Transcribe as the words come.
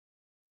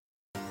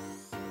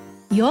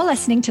You're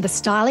listening to the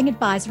Styling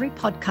Advisory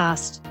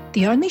Podcast,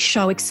 the only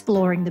show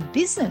exploring the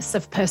business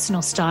of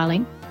personal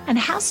styling and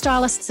how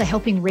stylists are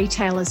helping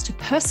retailers to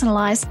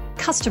personalise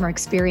customer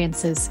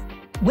experiences.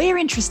 We're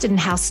interested in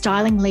how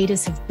styling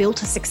leaders have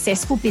built a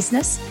successful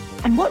business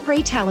and what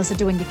retailers are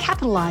doing to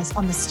capitalise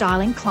on the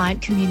styling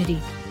client community.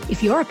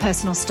 If you're a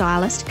personal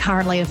stylist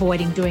currently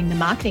avoiding doing the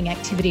marketing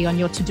activity on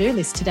your to-do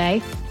list today,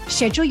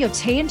 schedule your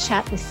tea and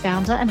chat with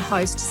founder and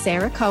host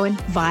Sarah Cohen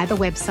via the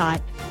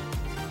website.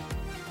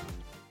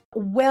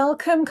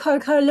 Welcome,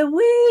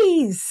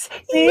 Coco-Louise.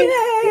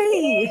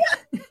 Yay!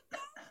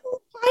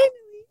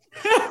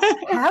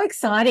 How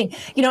exciting.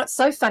 You know, it's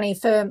so funny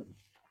for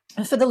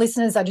the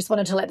listeners. I just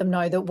wanted to let them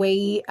know that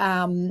we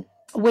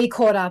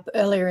caught up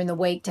earlier in the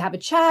week to have a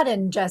chat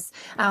and just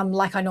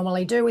like I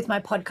normally do with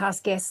my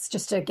podcast guests,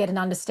 just to get an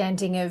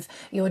understanding of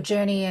your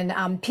journey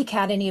and pick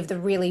out any of the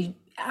really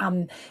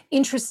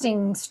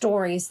interesting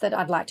stories that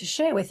I'd like to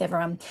share with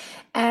everyone.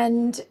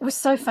 And it was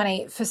so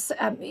funny.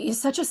 You're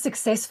such a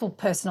successful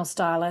personal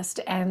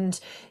stylist, and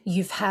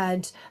you've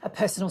had a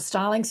personal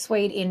styling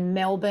suite in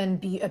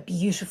Melbourne, a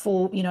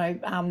beautiful,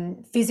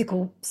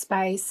 physical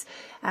space.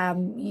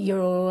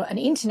 You're an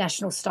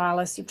international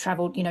stylist. You've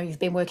traveled, you've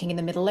been working in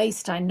the Middle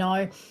East, I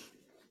know.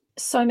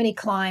 So many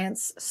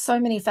clients, so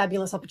many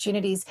fabulous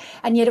opportunities.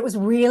 And yet it was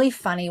really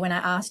funny when I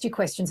asked you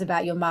questions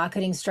about your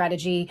marketing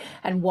strategy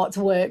and what's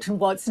worked and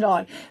what's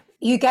not.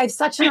 You gave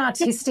such an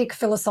artistic,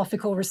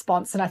 philosophical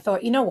response. And I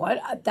thought, you know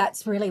what,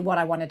 that's really what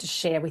I wanted to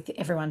share with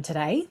everyone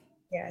today.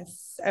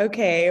 Yes.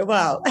 Okay.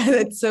 Well,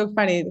 it's so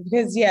funny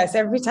because yes,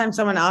 every time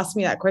someone asks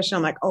me that question,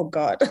 I'm like, oh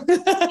God,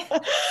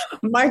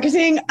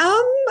 marketing.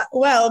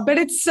 Well, but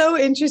it's so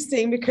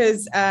interesting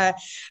because,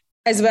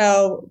 as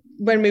well,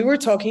 when we were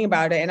talking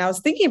about it, and I was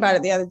thinking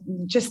about it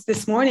just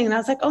this morning, and I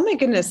was like, oh my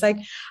goodness, like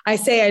I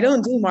say, I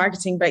don't do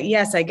marketing, but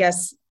yes, I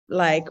guess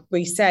like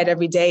we said,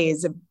 every day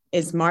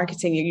is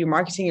marketing. You're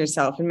marketing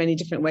yourself in many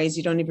different ways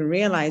you don't even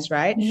realize,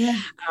 right? Yeah.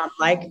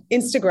 Like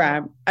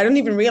Instagram, I don't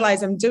even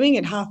realize I'm doing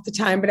it half the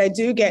time, but I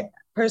do get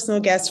personal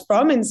guests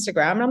from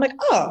Instagram. And I'm like,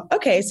 oh,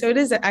 okay. So it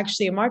is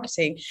actually a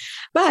marketing,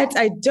 but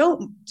I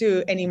don't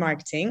do any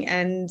marketing.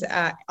 And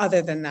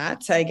other than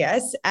that, I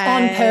guess.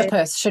 On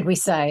purpose, should we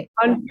say?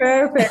 On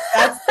purpose.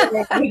 That's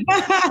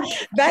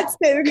it. That's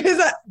it.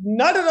 Because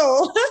not at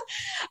all.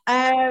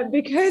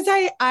 Because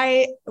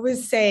I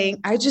was saying,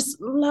 I just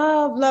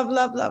love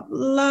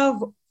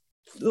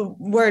the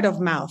word of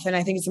mouth. And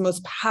I think it's the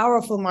most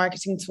powerful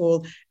marketing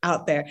tool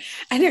out there.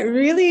 And it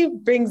really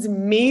brings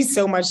me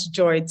so much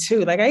joy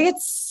too. Like I get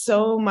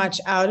so much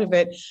out of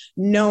it,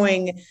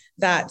 knowing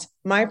that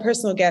my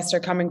personal guests are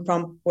coming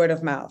from word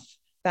of mouth.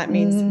 That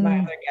means my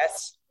other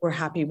guests were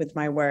happy with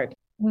my work.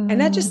 And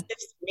that just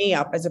lifts me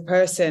up as a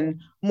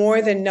person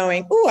more than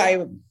knowing, oh,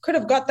 I could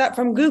have got that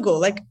from Google.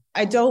 Like,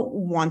 I don't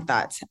want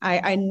that.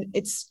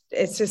 It's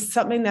just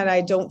something that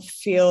I don't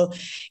feel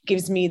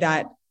gives me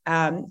that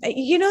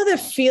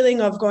the feeling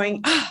of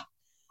going,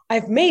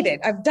 I've made it.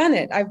 I've done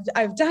it.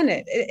 I've done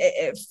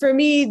it. For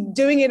me,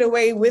 doing it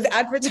away with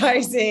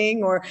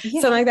advertising or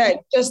something like that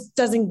just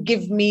doesn't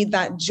give me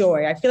that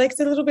joy. I feel like it's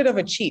a little bit of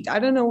a cheat. I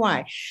don't know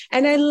why.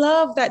 And I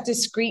love that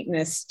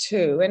discreetness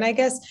too. And I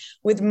guess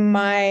with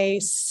my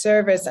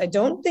service, I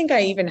don't think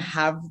I even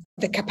have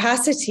the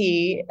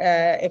capacity,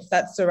 if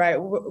that's the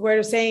right word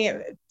of saying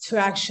it, to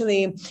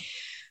actually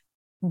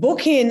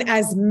book in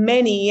as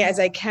many as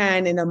I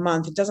can in a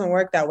month. It doesn't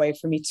work that way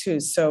for me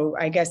too. So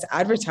I guess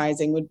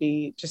advertising would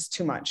be just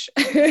too much.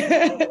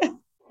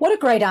 What a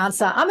great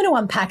answer. I'm going to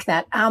unpack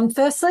that.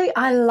 Firstly,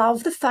 I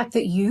love the fact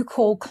that you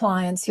call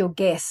clients your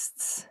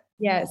guests.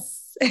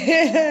 Yes.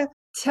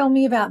 Tell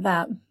me about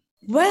that.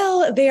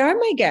 Well, they are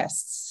my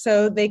guests.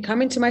 So they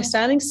come into my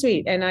styling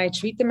suite and I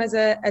treat them as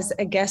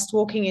a guest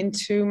walking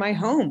into my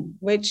home,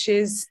 which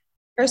is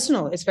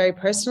personal. It's very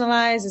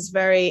personalized. It's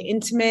very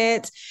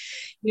intimate.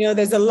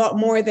 There's a lot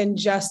more than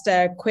just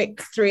a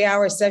quick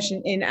 3-hour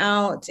session in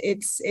out.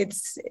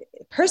 It's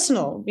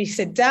personal. We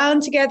sit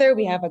down together,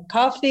 we have a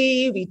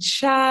coffee, we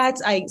chat,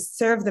 I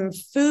serve them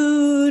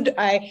food.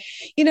 They're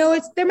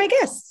my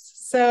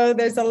guests. So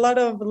there's a lot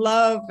of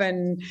love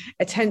and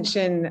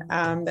attention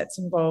that's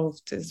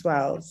involved as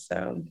well.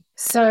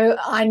 So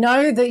I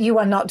know that you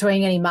are not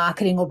doing any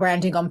marketing or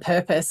branding on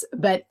purpose,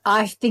 but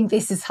I think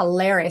this is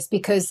hilarious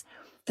because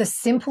the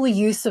simple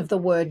use of the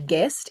word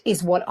guest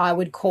is what I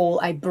would call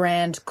a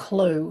brand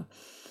clue.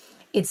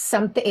 It's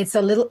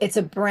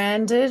a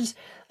branded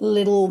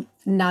little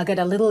nugget,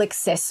 a little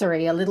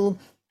accessory, a little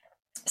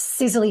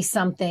sizzly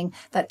something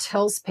that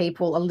tells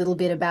people a little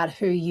bit about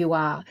who you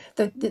are.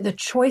 The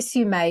choice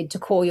you made to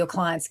call your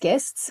clients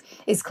guests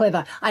is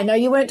clever. I know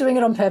you weren't doing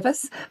it on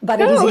purpose, but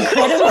it is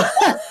incredible.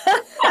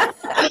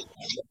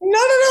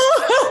 Not at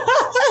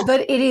all.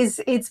 But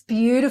it's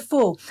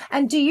beautiful.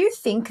 And do you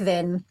think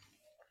then,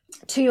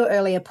 to your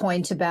earlier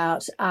point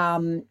about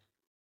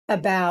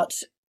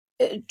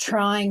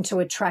trying to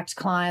attract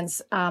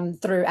clients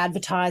through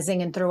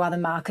advertising and through other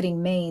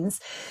marketing means,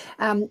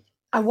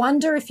 I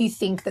wonder if you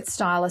think that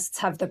stylists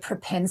have the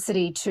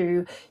propensity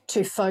to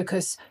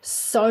focus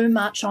so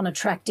much on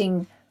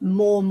attracting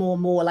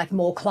more, like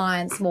more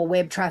clients, more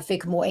web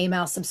traffic, more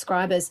email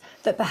subscribers,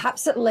 that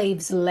perhaps it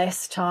leaves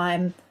less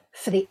time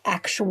for the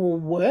actual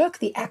work,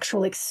 the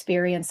actual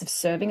experience of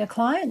serving a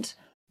client?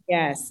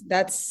 Yes,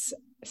 that's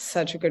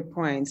such a good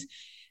point.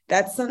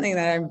 That's something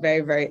that I'm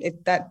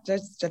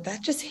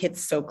that just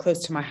hits so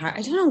close to my heart.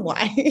 I don't know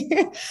why.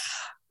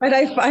 But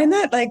I find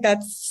that like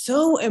that's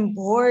so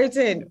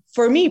important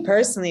for me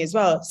personally as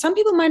well. Some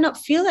people might not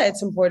feel that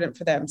it's important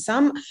for them.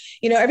 Some,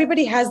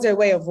 everybody has their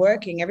way of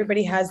working.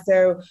 Everybody has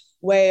their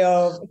way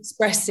of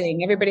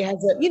expressing. Everybody has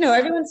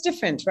everyone's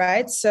different,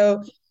 right?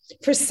 So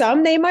for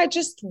some, they might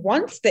just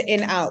want the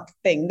in-out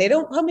thing. They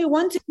don't probably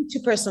want it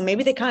too personal.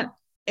 Maybe they can't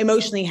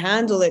emotionally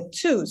handle it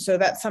too. So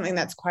that's something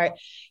that's quite,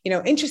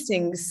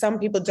 interesting. Some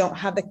people don't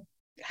have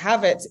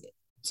it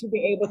to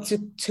be able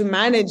to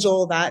manage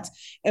all that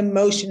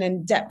emotion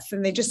and depth,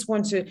 and they just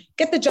want to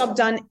get the job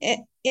done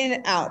in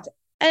and out.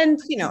 And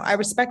I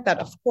respect that,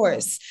 of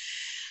course,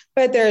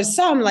 but there's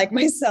some like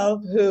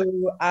myself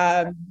who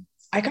I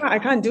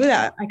can't do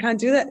that. I can't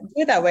do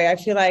it that way. I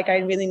feel like I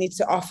really need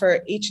to offer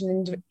each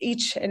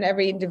and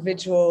every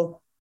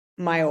individual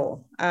my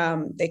all.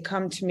 They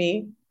come to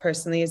me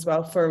personally as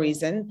well for a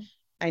reason.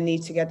 I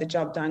need to get the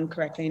job done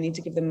correctly. I need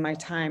to give them my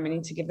time. I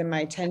need to give them my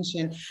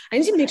attention. I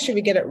need to make sure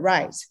we get it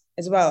right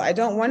as well. I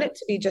don't want it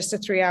to be just a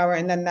 3-hour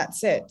and then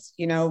that's it.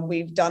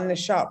 We've done the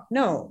shop.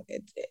 No,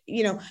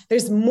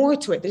 there's more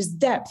to it. There's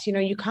depth.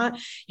 You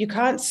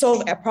can't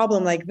solve a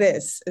problem like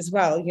this as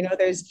well.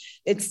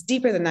 It's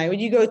deeper than that. When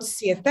you go to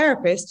see a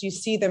therapist, you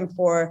see them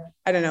for,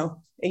 I don't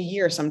know, a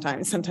year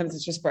sometimes. Sometimes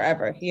it's just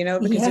forever,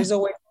 because there's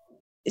always,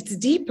 it's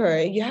deeper.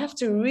 You have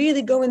to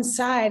really go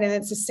inside, and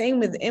it's the same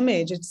with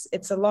image.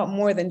 It's a lot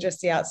more than just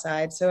the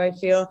outside. So I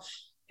feel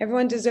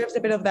everyone deserves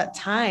a bit of that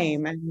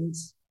time and,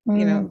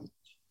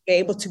 be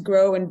able to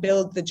grow and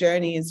build the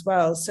journey as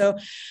well. So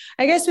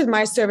I guess with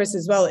my service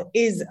as well, it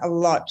is a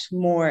lot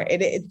more,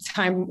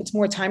 it's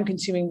more time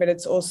consuming, but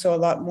it's also a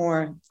lot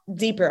more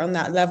deeper on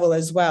that level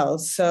as well.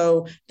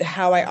 So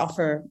how I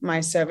offer my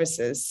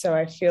services. So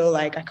I feel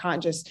like I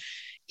can't just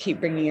keep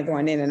bringing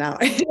everyone in and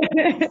out.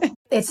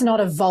 It's not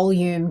a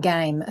volume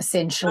game,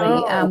 essentially.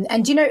 Oh.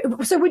 And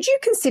so would you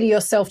consider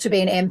yourself to be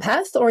an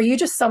empath, or are you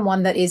just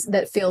someone that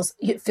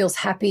feels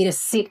happy to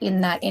sit in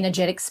that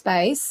energetic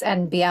space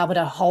and be able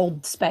to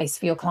hold space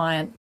for your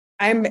client?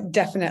 I'm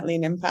definitely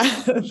an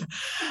empath,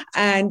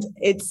 and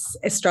it's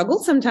a struggle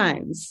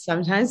sometimes.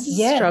 Sometimes it's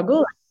a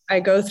struggle. I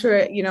go through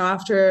it,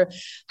 after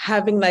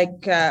having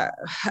like a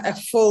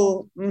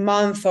full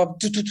month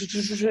of,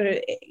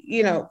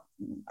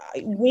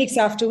 weeks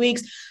after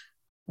weeks.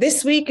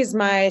 This week is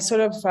my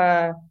sort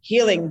of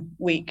healing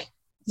week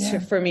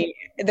for me.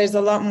 There's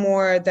a lot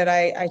more that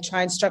I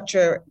try and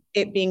structure,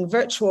 it being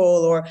virtual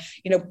or,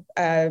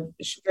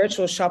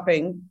 virtual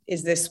shopping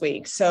is this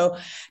week. So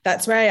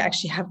that's where I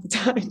actually have the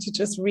time to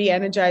just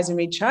re-energize and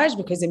recharge,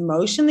 because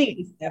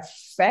emotionally it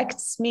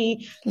affects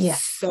me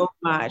so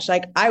much.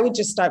 Like I would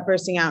just start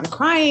bursting out and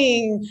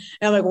crying.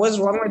 And I'm like, what's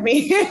wrong with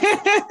me?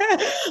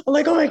 I'm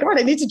like, oh my God,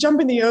 I need to jump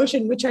in the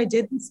ocean, which I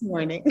did this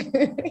morning.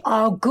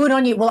 Oh, good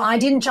on you. Well, I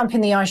didn't jump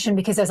in the ocean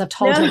because, as I've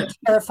told you, I'm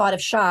terrified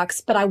of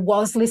sharks, but I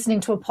was listening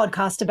to a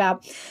podcast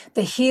about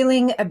the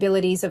healing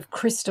abilities of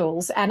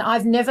crystals. And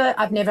I've never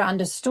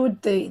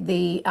understood the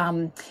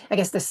I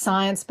guess the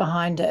science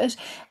behind it.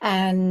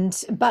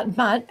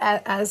 But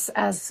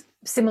as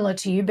similar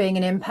to you being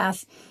an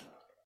empath,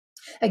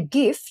 a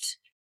gift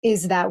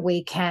is that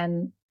we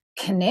can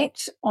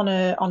connect on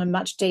a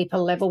much deeper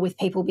level with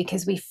people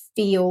because we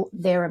feel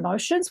their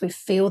emotions, we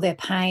feel their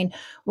pain,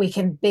 we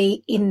can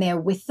be in there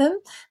with them.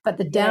 But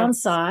the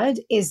downside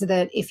is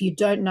that if you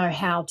don't know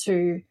how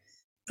to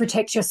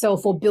protect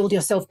yourself or build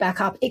yourself back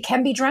up, it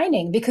can be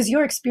draining because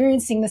you're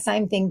experiencing the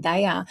same thing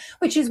they are,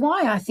 which is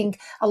why I think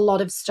a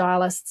lot of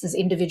stylists as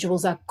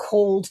individuals are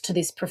called to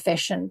this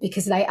profession,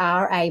 because they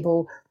are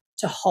able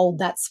to hold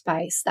that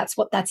space.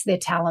 That's their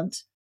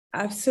talent.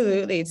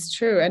 Absolutely. It's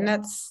true. And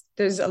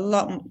there's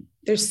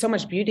so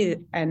much beauty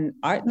and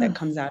art that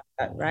comes out of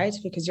that, right?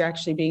 Because you're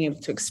actually being able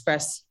to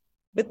express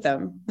with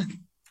them.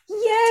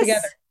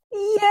 Together.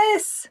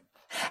 Yes.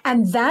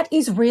 And that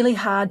is really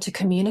hard to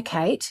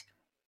communicate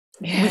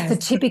with the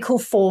typical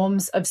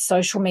forms of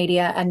social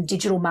media and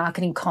digital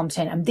marketing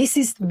content. And this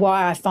is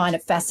why I find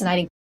it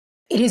fascinating.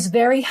 It is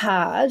very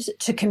hard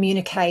to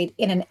communicate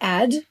in an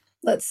ad,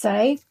 let's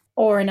say,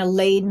 or in a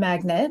lead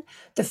magnet,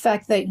 the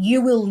fact that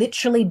you will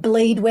literally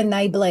bleed when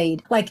they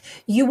bleed. Like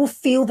you will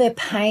feel their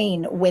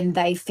pain when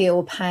they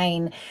feel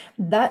pain.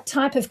 That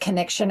type of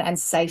connection and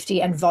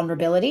safety and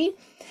vulnerability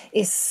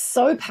is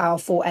so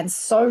powerful and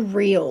so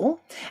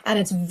real. And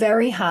it's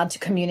very hard to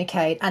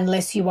communicate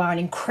unless you are an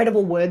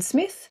incredible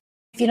wordsmith.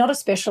 If you're not a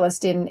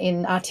specialist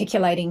in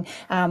articulating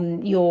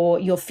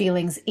your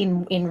feelings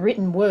in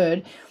written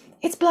word,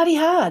 it's bloody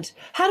hard.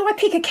 How do I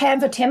pick a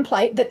Canva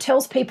template that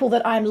tells people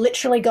that I'm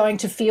literally going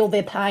to feel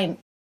their pain?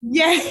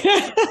 Yeah,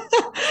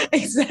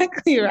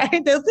 exactly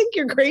right. They'll think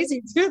you're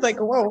crazy too. Like,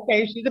 whoa,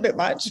 okay, she's a bit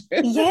much.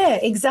 Yeah,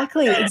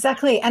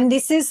 exactly. And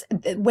this is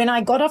when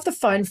I got off the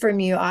phone from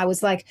you, I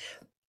was like,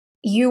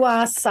 You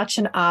are such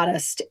an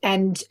artist,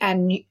 and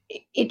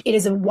it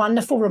is a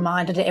wonderful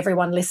reminder to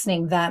everyone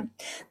listening that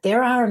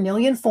there are a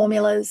million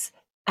formulas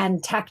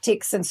and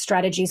tactics and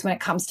strategies when it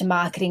comes to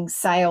marketing,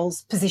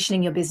 sales,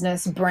 positioning your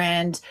business,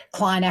 brand,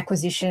 client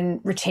acquisition,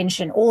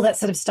 retention, all that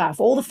sort of stuff,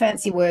 all the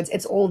fancy words,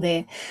 it's all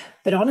there.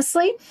 But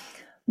honestly,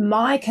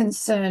 my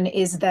concern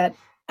is that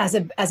as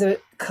a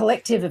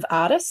collective of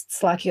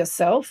artists like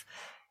yourself,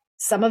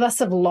 some of us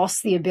have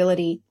lost the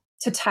ability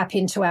to tap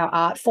into our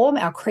art form,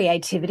 our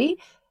creativity,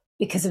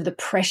 because of the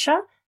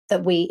pressure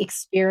that we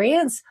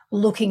experience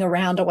looking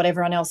around at what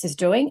everyone else is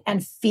doing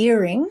and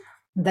fearing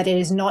that it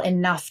is not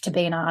enough to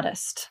be an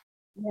artist.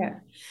 Yeah,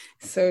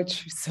 so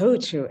true, so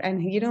true.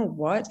 And you know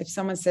what? If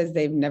someone says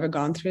they've never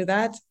gone through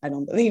that, I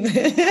don't believe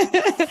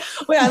it.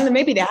 Well,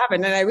 maybe they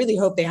haven't, and I really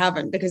hope they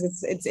haven't,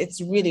 because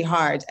it's really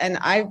hard. And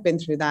I've been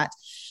through that.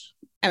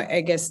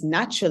 I guess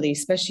naturally,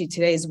 especially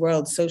today's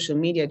world, social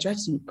media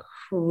drives you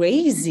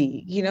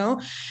crazy,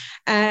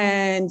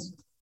 and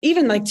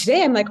even like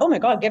today, I'm like, oh my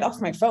God, get off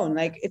my phone.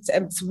 Like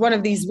it's one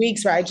of these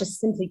weeks where I just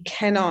simply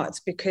cannot,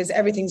 because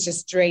everything's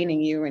just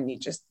draining you. And you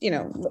just,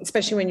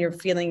 especially when you're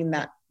feeling in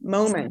that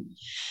moment.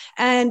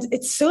 And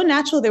it's so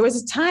natural. There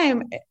was a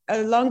time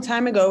a long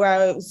time ago where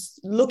I was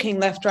looking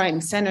left, right,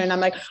 and center. And I'm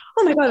like,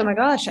 oh my God, oh my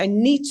gosh, I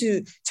need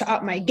to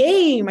up my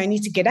game. I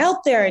need to get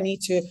out there. I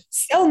need to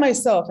sell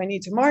myself. I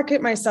need to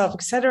market myself,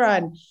 etc.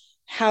 And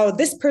how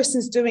this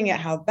person's doing it,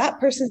 how that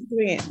person's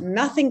doing it.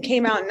 Nothing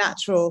came out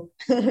natural.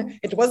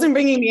 It wasn't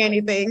bringing me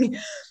anything.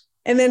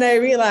 And then I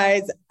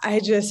realized I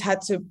just had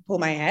to pull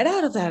my head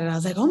out of that. And I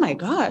was like, oh my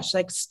gosh,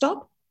 like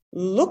stop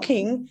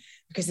looking,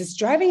 because it's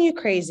driving you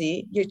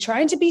crazy. You're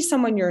trying to be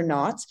someone you're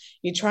not.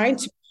 You're trying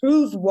to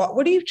prove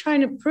what are you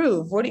trying to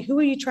prove? Who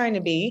are you trying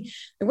to be?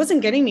 It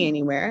wasn't getting me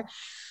anywhere.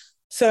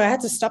 So I had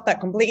to stop that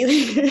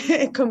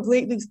completely,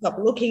 completely stop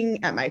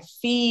looking at my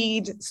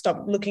feed,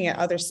 stop looking at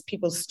other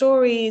people's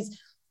stories,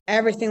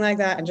 everything like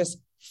that, and just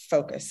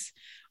focus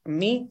on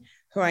me,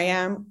 who I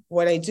am,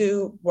 what I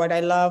do, what I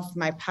love,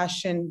 my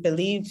passion,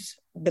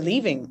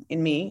 believing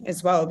in me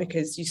as well,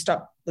 because you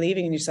stop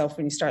believing in yourself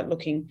when you start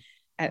looking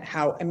at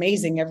how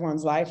amazing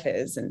everyone's life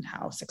is and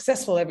how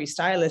successful every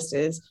stylist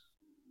is.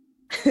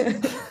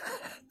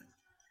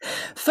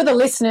 For the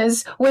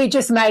listeners, we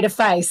just made a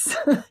face.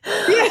 Yeah.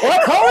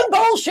 We're calling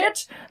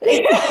bullshit.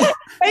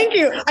 Thank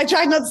you. I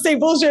tried not to say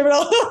bullshit,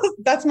 but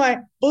that's my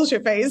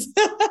bullshit phase.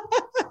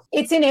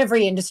 It's in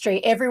every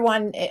industry.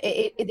 Everyone,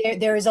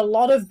 there is a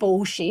lot of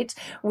bullshit,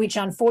 which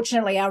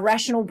unfortunately our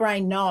rational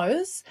brain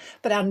knows,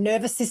 but our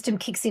nervous system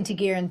kicks into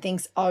gear and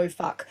thinks, oh,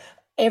 fuck,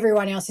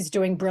 everyone else is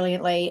doing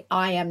brilliantly.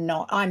 I am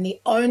not. I'm the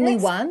only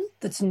one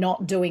that's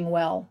not doing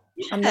well.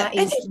 And that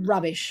is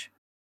rubbish.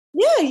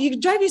 Yeah, you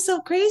drive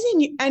yourself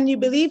crazy and you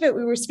believe it.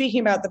 We were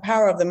speaking about the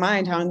power of the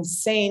mind, how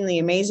insanely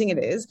amazing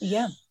it is.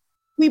 Yeah.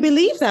 We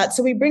believe that.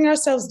 So we bring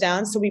ourselves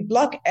down. So we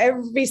block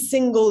every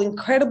single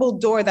incredible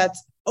door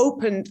that's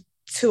opened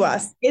to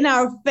us in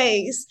our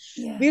face.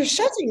 Yeah. We're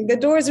shutting the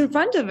doors in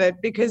front of it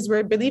because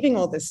we're believing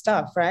all this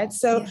stuff, right?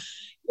 So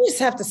you just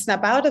have to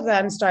snap out of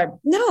that and start,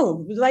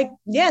 no, like,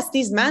 yes,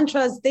 these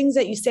mantras, things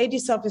that you say to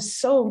yourself is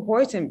so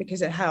important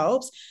because it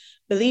helps.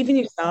 Believe in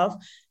yourself.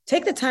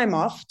 Take the time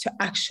off to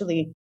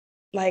actually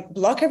like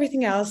block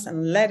everything else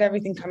and let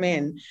everything come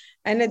in.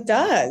 And it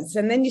does.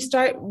 And then you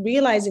start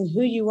realizing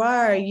who you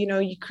are.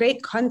 You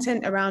create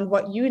content around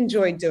what you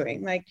enjoy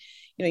doing. Like,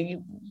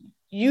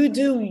 you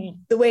do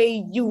the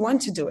way you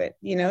want to do it.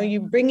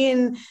 You bring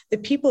in the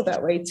people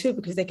that way too,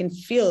 because they can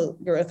feel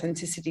your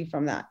authenticity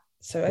from that.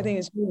 So I think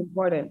it's really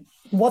important.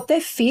 What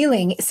they're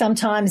feeling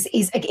sometimes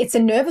is it's a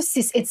nervous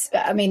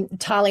system.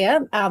 Talia,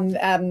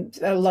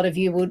 a lot of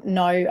you would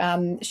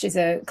know, she's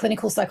a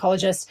clinical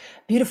psychologist,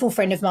 beautiful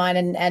friend of mine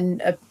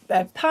and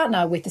a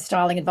partner with the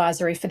styling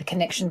advisory for the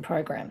Connection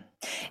program.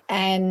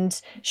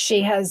 And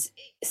she has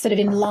sort of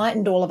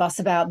enlightened all of us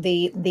about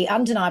the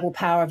undeniable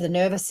power of the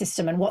nervous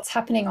system and what's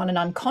happening on an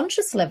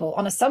unconscious level,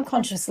 on a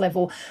subconscious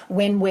level,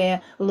 when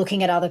we're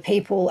looking at other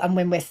people and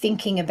when we're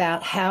thinking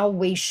about how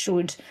we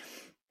should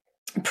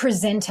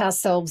present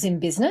ourselves in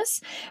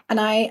business. And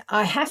I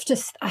have to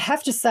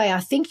say, I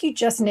think you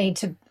just need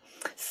to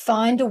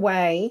find a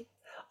way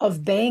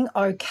of being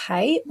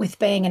okay with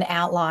being an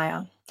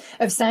outlier,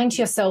 of saying to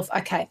yourself,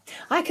 okay,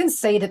 I can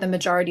see that the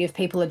majority of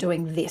people are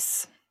doing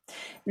this.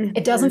 Mm-hmm.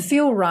 It doesn't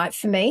feel right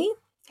for me.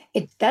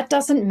 That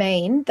doesn't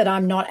mean that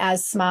I'm not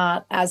as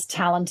smart, as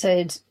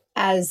talented,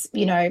 as,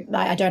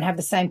 I don't have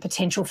the same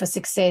potential for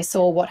success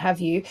or what have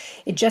you.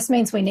 It just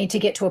means we need to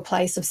get to a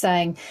place of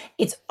saying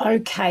it's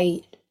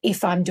okay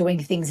if I'm doing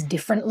things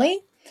differently.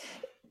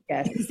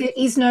 Yes. Because there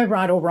is no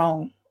right or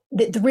wrong.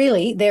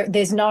 Really,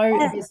 there's no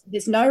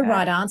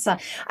right answer.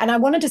 And I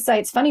wanted to say,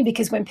 it's funny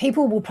because when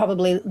people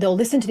they'll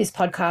listen to this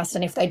podcast,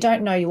 and if they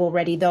don't know you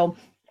already, they'll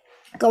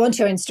go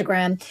onto your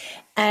Instagram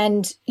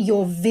and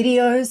your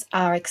videos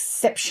are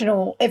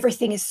exceptional.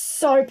 Everything is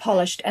so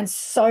polished and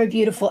so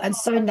beautiful and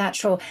so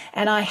natural.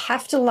 And I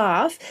have to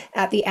laugh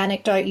at the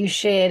anecdote you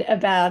shared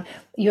about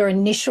your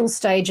initial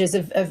stages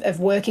of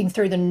working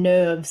through the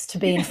nerves to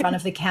be in front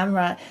of the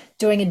camera,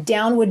 doing a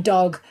downward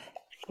dog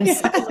And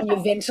sucking on your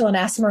Ventolin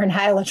asthma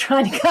inhaler,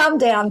 trying to calm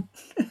down.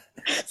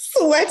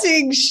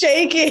 Sweating,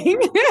 shaking.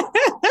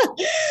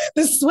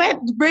 The sweat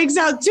breaks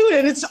out too,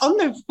 and it's on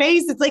their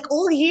face. It's like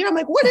all here. I'm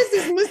like, what is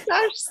this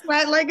mustache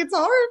sweat? Like, it's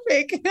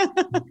horrific.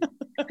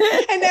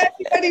 And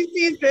everybody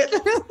sees it.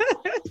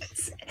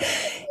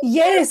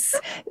 Yes.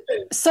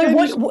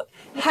 So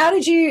how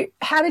did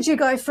you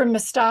go from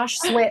mustache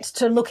sweat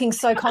to looking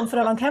so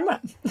confident on camera?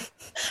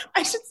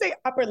 I should say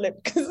upper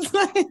lip, because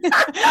like,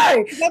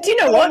 no. Do you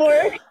know what?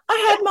 I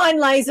had mine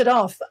lasered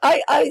off.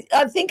 I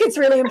think it's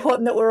really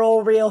important that we're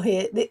all real here.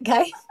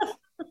 Okay,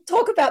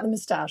 talk about the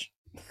moustache.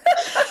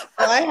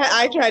 Well,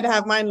 I tried to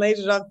have mine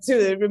lasered off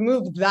too. They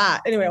removed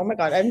that. Anyway, oh my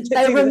God.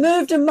 They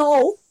removed a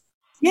mole.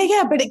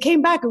 Yeah, but it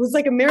came back. It was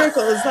like a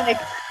miracle. It was like,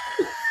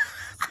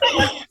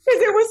 because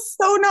it was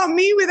so not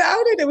me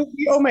without it. It was,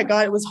 oh my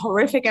God, it was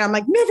horrific. And I'm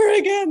like, never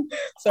again.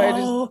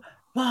 So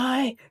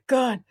my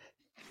God.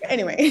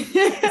 Anyway,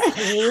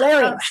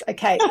 hilarious.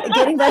 Okay,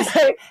 getting back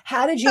to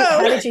how did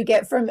you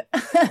get from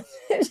that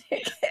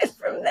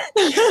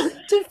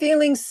to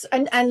feeling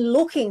and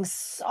looking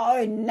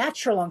so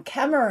natural on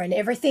camera, and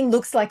everything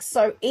looks like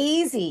so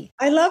easy?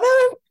 I love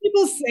how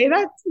people say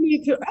that to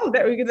me too. Oh,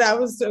 that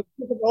was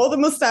all the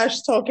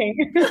mustache talking.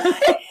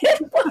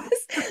 It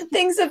was.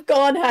 Things have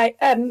gone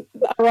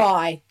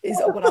awry,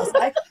 is what I'll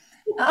say.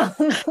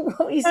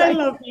 What you say? I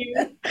love you.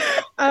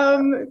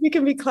 We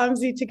can be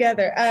clumsy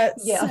together.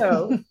 Yeah.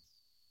 So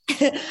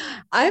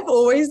I've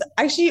always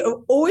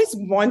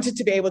wanted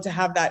to be able to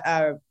have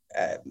that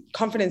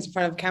confidence in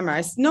front of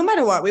camera. No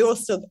matter what,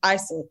 I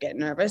still get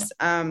nervous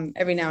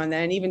every now and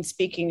then. Even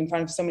speaking in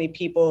front of so many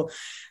people,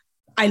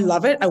 I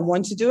love it. I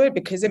want to do it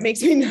because it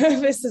makes me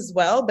nervous as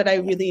well, but I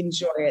really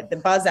enjoy it. The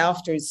buzz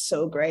after is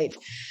so great.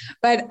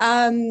 But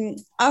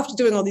after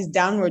doing all these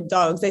downward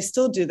dogs, I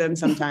still do them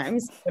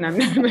sometimes when I'm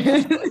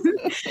nervous.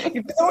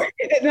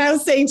 And I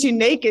was saying to you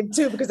naked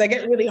too, because I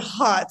get really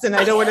hot and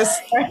I don't want to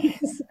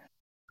stress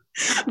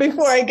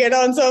before I get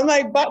on. So I'm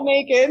like butt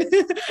naked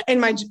in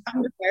my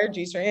underwear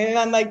G-string, and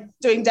I'm like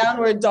doing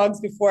downward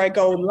dogs before I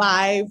go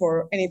live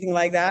or anything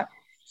like that.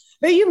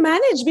 But you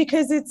manage,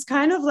 because it's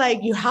kind of like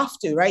you have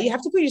to, right? You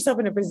have to put yourself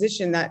in a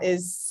position that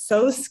is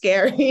so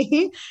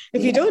scary.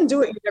 If you don't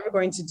do it, you're never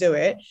going to do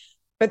it.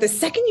 But the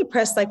second you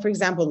press, like, for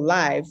example,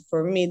 live,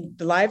 for me,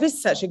 the live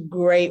is such a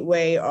great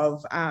way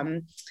of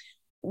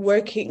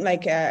working,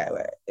 like,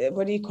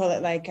 what do you call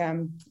it? Like,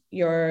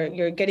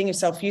 you're getting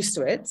yourself used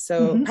to it.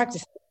 So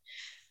practice.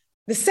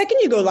 The second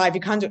you go live, you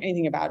can't do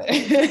anything about it.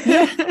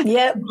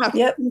 Yep.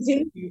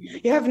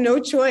 You have no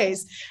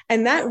choice.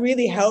 And that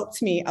really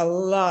helped me a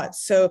lot.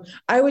 So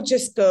I would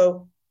just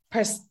go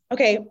press,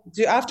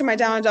 do after my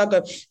down dog,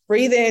 go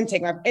breathe in,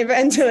 take my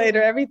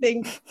ventilator,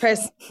 everything,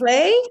 press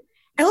play.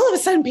 And all of a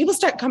sudden people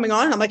start coming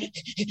on. And I'm like,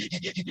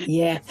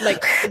 yeah,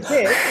 like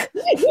this.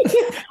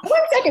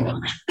 1 second.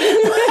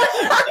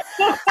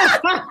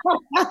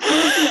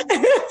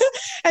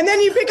 And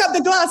then you pick up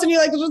the glass and you're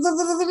like,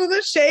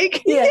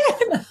 shake. Yeah.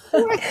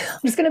 I'm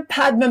just going to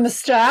pad my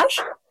mustache.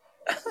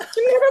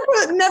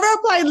 Never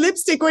apply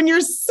lipstick when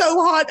you're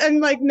so hot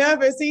and like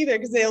nervous either,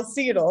 because they'll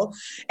see it all.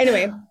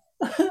 Anyway,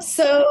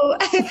 so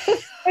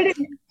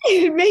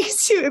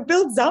it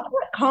builds up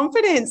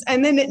confidence,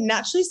 and then it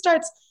naturally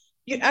starts.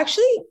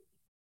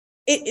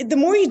 The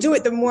more you do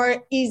it, the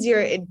more easier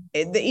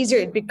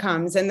it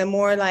becomes, and the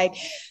more like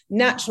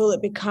natural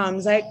it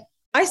becomes. Like,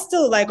 I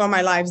still, like, on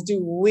my lives do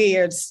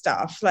weird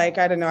stuff. Like,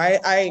 I don't know,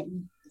 I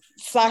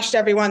flashed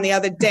everyone the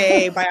other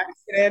day by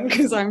accident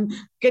because I'm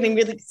getting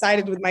really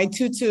excited with my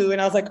tutu, and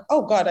I was like,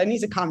 oh God, I need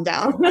to calm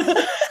down.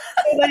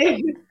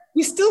 Like,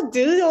 you still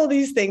do all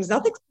these things.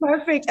 Nothing's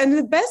perfect. And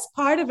the best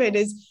part of it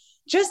is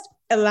just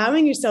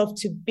allowing yourself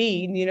to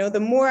be, the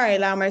more I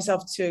allow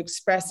myself to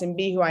express and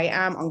be who I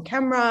am on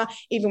camera,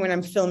 even when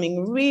I'm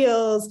filming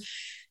reels,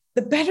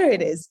 the better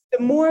it is. The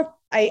more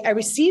I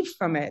receive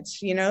from it,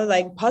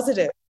 like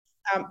positive.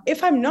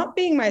 If I'm not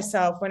being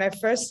myself, when I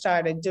first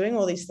started doing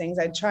all these things,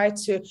 I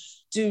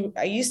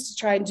used to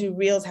try and do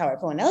reels how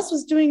everyone else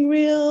was doing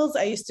reels.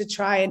 I used to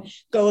try and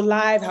go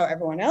live how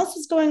everyone else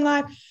was going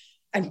live,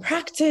 and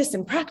practice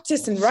and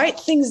write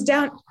things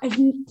down.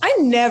 I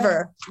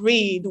never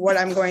read what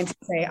I'm going to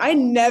say. I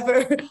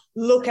never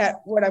look at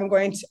what I'm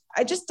going to.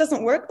 It just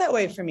doesn't work that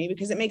way for me,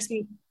 because it makes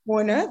me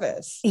more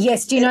nervous.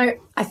 Yes. Do you know,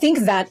 I think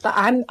that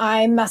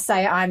I must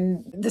say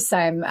I'm the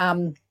same.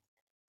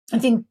 I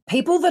think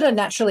people that are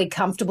naturally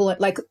comfortable,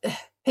 like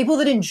people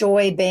that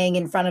enjoy being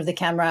in front of the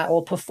camera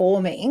or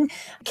performing,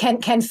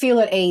 can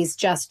feel at ease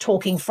just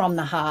talking from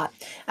the heart.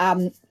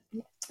 I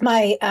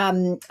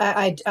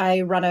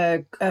run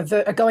a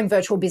going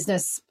virtual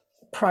business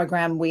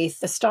program with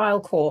the Style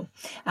Core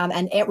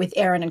and with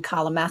Erin and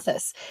Carla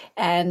Mathis.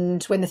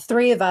 And when the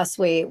three of us,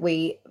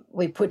 we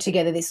put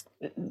together this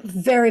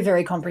very,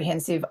 very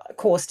comprehensive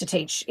course to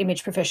teach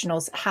image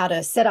professionals how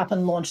to set up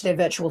and launch their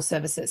virtual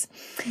services.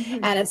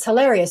 And it's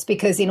hilarious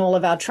because in all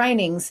of our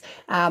trainings,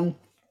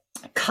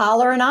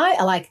 Carla and I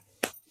are like,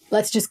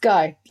 let's just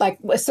go. Like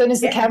as soon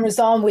as the camera's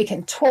on, we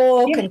can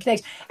talk and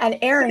connect. And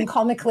Erin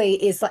comically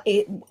is like,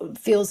 it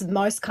feels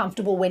most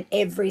comfortable when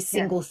every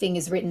single thing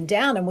is written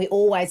down, and we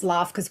always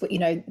laugh because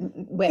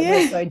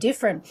we're so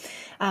different.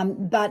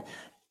 But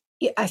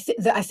I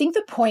think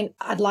the point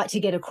I'd like to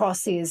get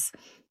across is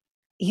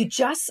you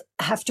just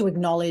have to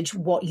acknowledge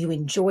what you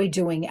enjoy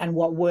doing and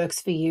what works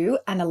for you,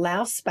 and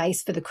allow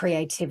space for the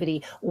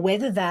creativity,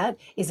 whether that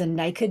is a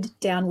naked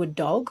downward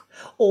dog,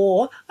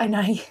 or I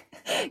know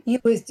you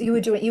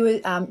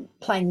were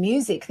playing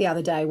music the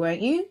other day,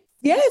 weren't you?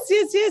 Yes.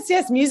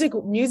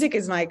 Music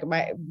is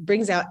my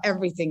brings out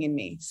everything in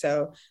me.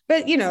 So,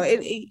 but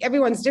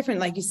everyone's different.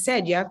 Like you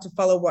said, you have to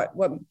follow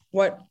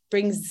what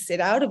brings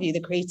it out of you, the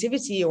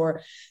creativity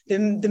or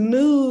the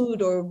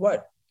mood, or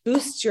what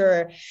boosts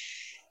your,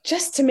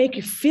 just to make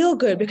you feel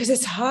good, because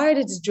it's hard.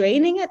 It's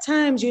draining at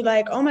times. You're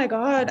like, oh my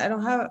God, I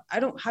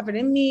don't have it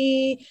in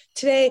me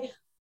today.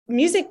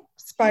 Music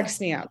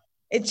sparks me up.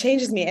 It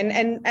changes me.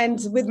 And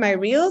with my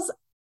reels,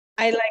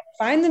 I like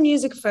find the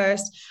music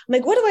first. I'm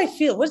like, what do I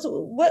feel?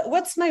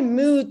 What's my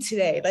mood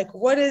today? Like,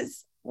 what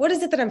is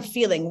it that I'm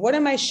feeling? What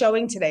am I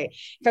showing today?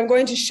 If I'm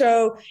going to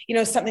show,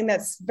 something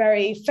that's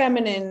very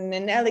feminine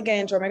and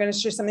elegant, or am I going to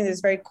show something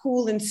that's very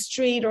cool and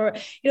street, or,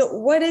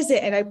 what is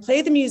it? And I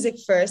play the music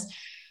first.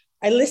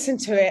 I listen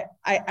to it.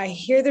 I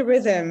hear the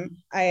rhythm.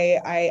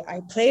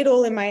 I play it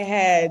all in my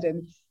head,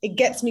 and it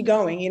gets me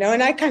going,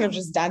 and I kind of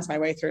just dance my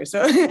way through.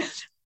 So,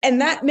 and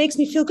that makes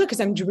me feel good because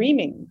I'm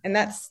dreaming. And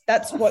that's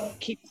what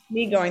keeps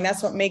me going.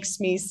 That's what makes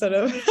me sort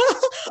of,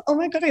 oh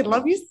my God, I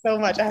love you so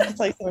much. I have to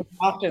tell you something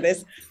after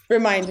this.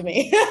 Remind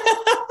me.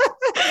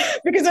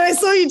 Because when I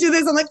saw you do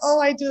this, I'm like,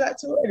 oh, I do that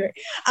too.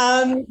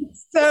 Anyway,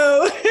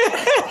 so.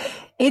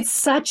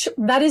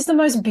 That is the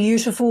most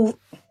beautiful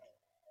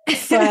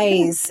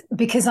phrase,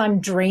 because I'm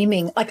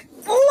dreaming. Like,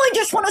 oh, I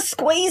just want to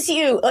squeeze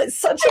you. It's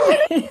such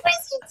a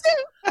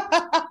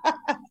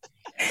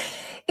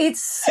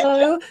it's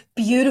so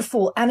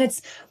beautiful. And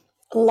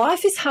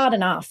life is hard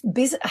enough.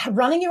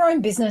 Running your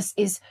own business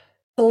is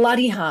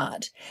bloody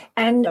hard.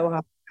 And so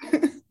hard.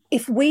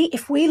 if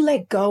we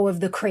let go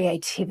of the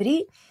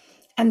creativity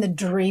and the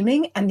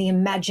dreaming and the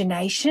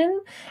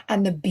imagination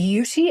and the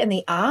beauty and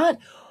the art,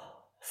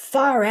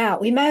 far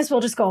out, we may as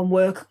well just go and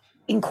work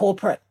in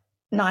corporate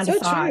 9 to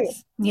 5,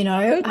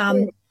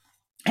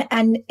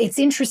 and it's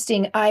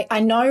interesting. I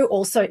know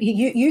also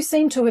you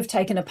seem to have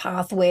taken a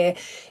path where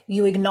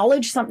you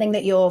acknowledge something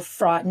that you're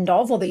frightened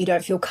of or that you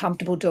don't feel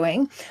comfortable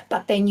doing,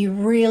 but then you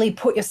really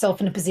put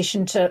yourself in a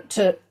position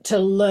to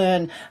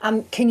learn.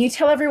 Can you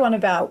tell everyone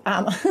about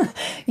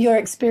your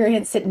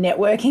experience at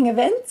networking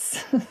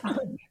events?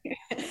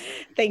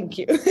 Thank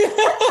you.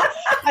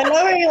 I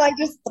love it. You're like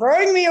just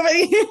throwing me over.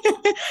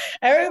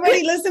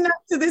 Everybody listen up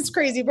to this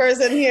crazy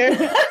person here.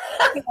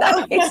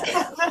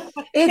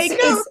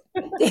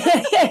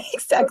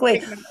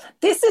 Exactly.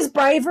 This is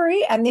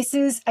bravery, and this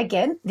is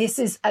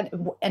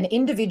an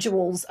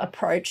individual's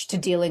approach to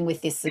dealing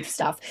with this sort of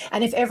stuff.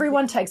 And if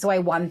everyone takes away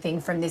one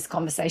thing from this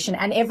conversation,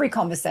 and every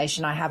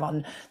conversation I have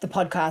on the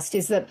podcast,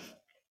 is that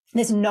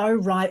there's no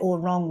right or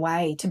wrong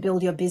way to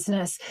build your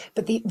business.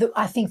 But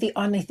I think the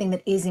only thing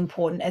that is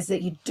important is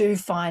that you do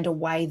find a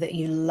way that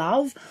you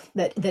love,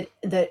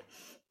 that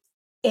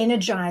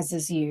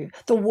energizes you.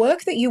 The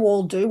work that you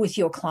all do with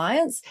your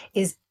clients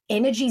is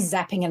energy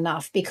zapping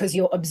enough, because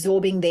you're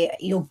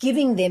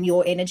giving them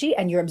your energy,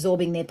 and you're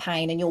absorbing their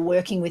pain, and you're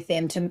working with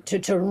them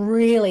to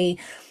really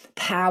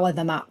power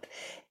them up.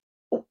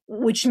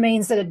 Which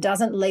means that it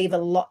doesn't leave a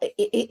lot.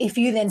 If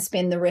you then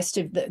spend the rest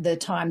of the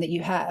time that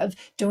you have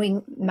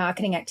doing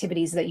marketing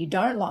activities that you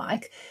don't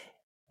like,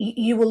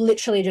 you will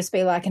literally just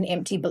be like an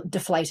empty,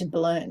 deflated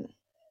balloon.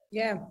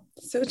 Yeah,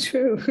 so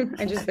true.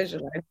 I just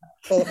visualize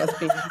all of us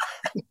being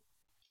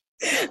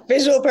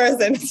visual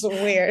person. It's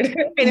weird.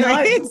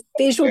 Anyway, no,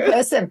 visual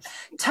person.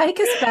 Take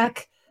us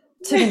back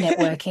to the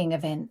networking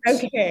event.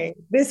 Okay,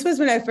 this was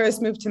when I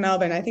first moved to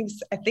Melbourne. I think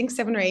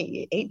 7 or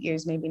 8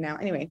 years maybe now.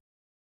 Anyway.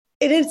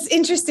 It is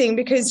interesting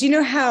because you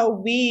know how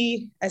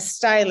we as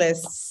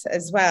stylists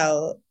as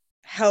well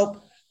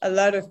help a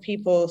lot of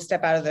people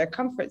step out of their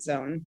comfort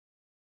zone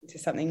to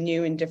something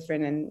new and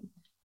different, and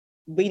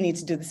we need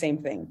to do the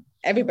same thing.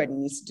 Everybody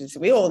needs to do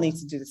so. We all need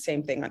to do the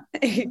same thing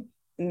in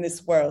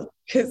this world,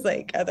 because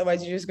like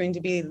otherwise you're just going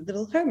to be a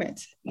little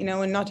hermit,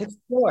 and not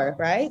explore,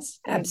 right?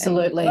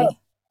 Absolutely.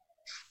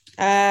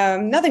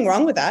 Nothing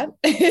wrong with that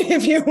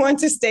if you want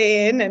to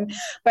stay in,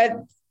 but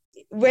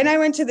when I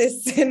went to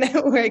this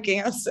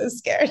networking, I was so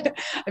scared.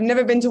 I've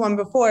never been to one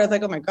before. I was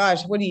like, oh my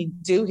gosh, what do you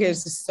do here?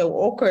 This is so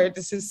awkward.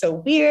 This is so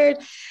weird.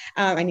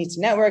 I need to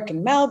network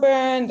in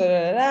Melbourne,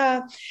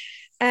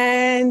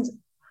 And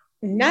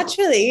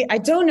naturally, I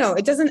don't know.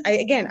 I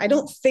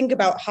don't think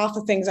about half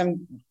the things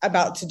I'm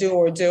about to do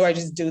or do. I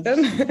just do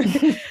them.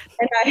 And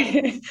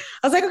I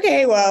was like,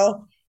 okay,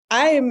 well,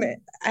 I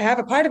have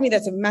a part of me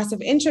that's a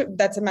massive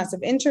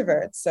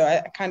introvert. So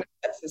I kind of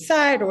step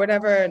aside or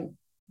whatever.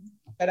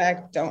 but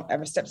I don't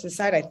ever step to the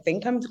side. I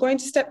think I'm going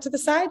to step to the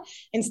side.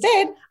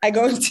 Instead, I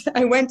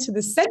went to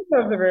the center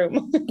of the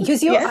room.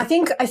 Because Yes.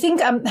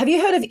 have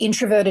you heard of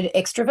introverted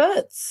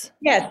extroverts?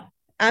 Yes.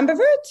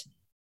 Ambivert?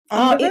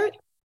 Ambivert?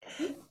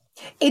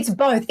 It's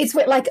both. It's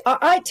like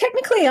I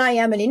technically I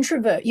am an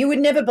introvert. You would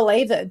never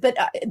believe it, but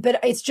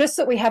it's just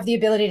that we have the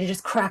ability to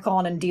just crack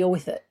on and deal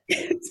with it.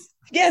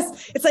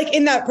 Yes, it's like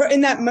in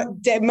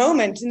that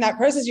moment, in that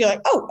process, you're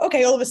like, oh,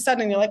 okay. All of a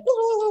sudden, you're like,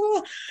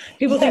 whoa.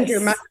 People think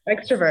you're a massive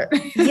extrovert.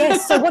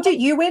 Yes. So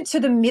you went to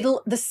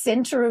the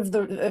center of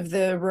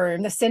the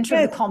room, the center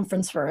of the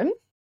conference room.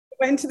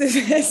 Went to the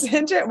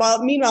center.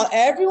 While meanwhile,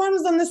 everyone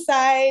was on the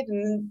side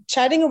and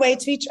chatting away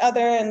to each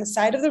other on the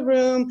side of the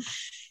room.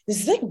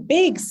 This is like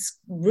big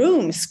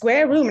room,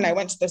 square room. And I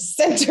went to the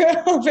center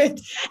of it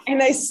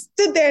and I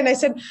stood there and I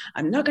said,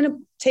 I'm not going to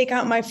take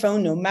out my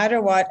phone no matter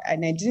what.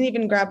 And I didn't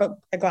even grab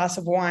a glass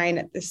of wine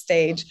at this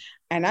stage.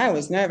 And I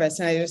was nervous.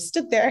 And I just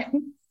stood there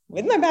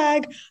with my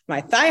bag,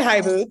 my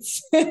thigh-high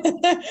boots.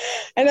 And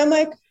I'm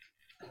like,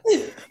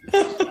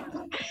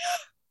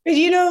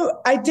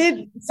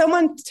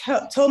 someone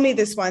told me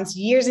this once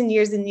years and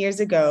years and years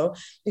ago,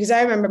 because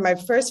I remember my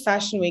first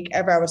fashion week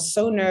ever, I was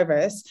so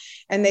nervous.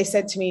 And they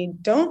said to me,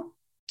 don't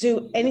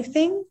do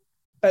anything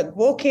but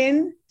walk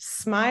in,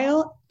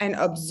 smile, and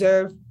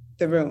observe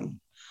the room.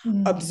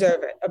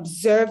 Observe it.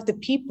 Observe the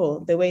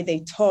people, the way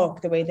they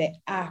talk, the way they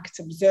act,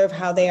 observe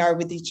how they are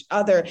with each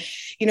other.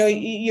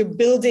 You're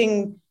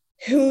building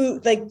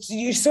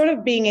you're sort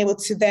of being able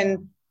to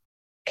then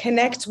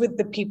connect with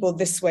the people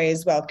this way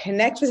as well.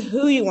 Connect with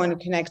who you want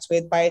to connect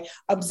with by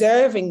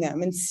observing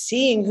them and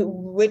seeing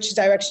which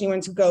direction you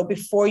want to go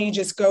before you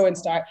just go and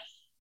start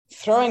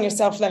throwing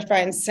yourself left,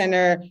 right, and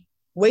center,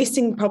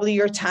 wasting probably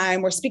your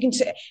time or speaking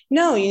to.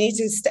 No, you need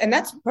to, and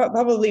that's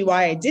probably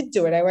why I did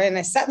do it. I went and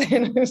I sat there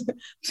and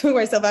took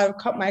myself out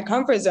of my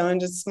comfort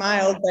zone, just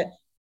smiled, but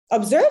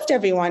observed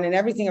everyone and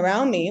everything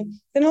around me.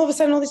 Then all of a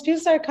sudden, all these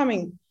people started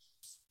coming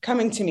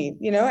to me,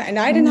 and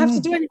I didn't have to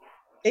do anything.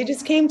 They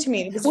just came to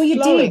me. It was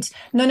you flowing. did.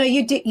 No,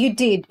 you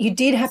did. You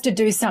did have to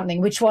do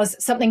something, which was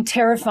something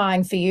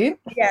terrifying for you.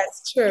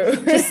 Yes, true.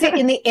 To sit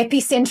in the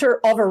epicenter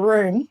of a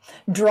room,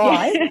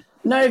 dry,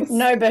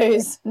 no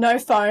booze, no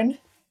phone.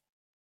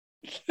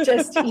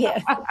 Just,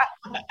 yeah.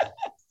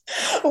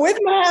 With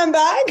my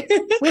handbag.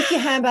 With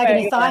your handbag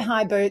and your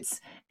thigh-high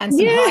boots and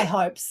some high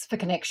hopes for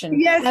connection.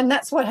 Yes. And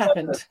that's what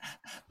happened.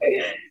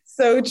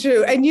 So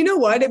true. And you know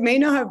what? It may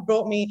not have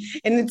brought me,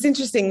 and it's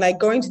interesting, like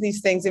going to these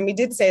things, and we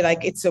did say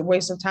like it's a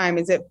waste of time,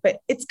 is it? But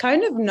it's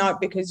kind of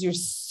not, because you're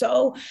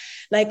so,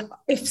 like,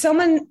 if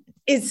someone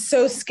is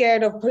so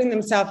scared of putting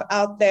themselves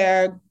out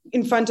there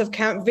in front of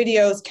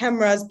videos,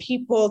 cameras,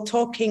 people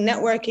talking,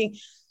 networking,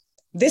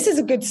 this is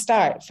a good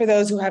start for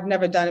those who have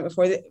never done it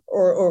before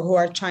or who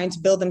are trying to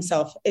build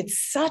themselves. It's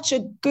such a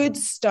good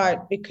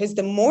start, because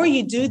the more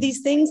you do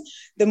these things,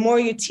 the more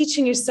you're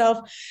teaching yourself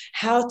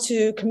how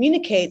to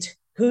communicate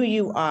who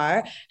you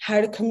are, how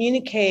to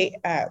communicate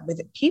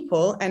with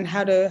people, and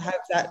how to have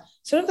that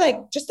sort of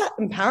like just that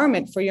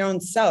empowerment for your own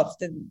self,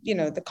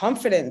 the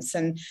confidence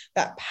and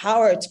that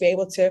power to be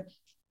able to,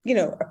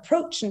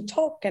 approach and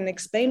talk and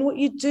explain what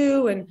you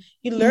do. And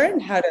you learn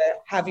how to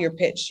have your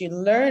pitch. You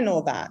learn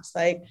all that.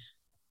 Like,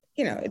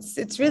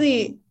 it's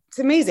really, it's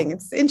amazing.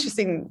 It's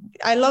interesting.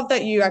 I love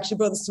that you actually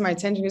brought this to my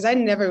attention, because I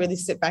never really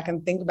sit back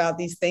and think about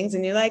these things.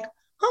 And you're like,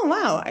 oh,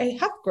 wow, I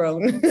have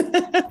grown.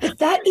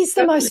 That is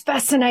the most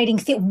fascinating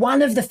thing.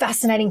 One of the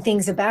fascinating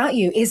things about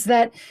you is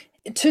that,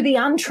 to the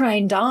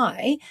untrained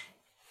eye,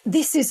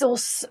 this is all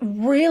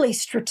really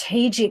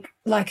strategic,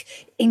 like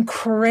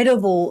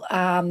incredible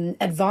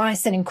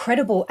advice and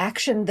incredible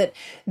action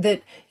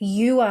that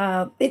you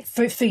are.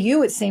 For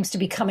you, it seems to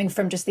be coming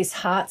from just this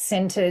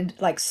heart-centered,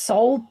 like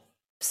soul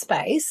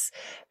space,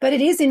 but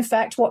it is in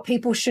fact what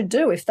people should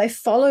do if they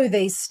follow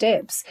these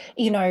steps.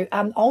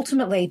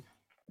 Ultimately,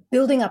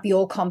 building up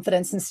your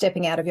confidence and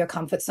stepping out of your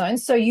comfort zone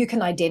so you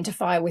can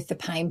identify with the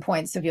pain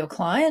points of your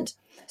client,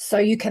 so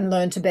you can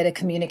learn to better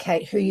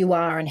communicate who you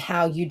are and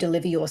how you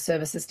deliver your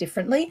services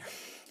differently,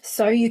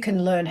 so you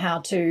can learn how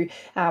to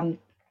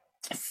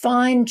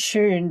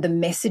fine-tune the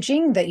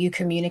messaging that you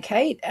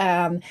communicate,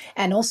 and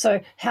also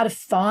how to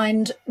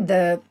find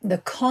the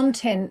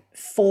content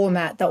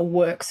format that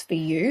works for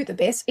you the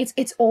best.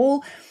 It's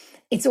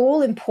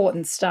all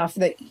important stuff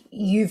that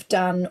you've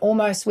done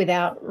almost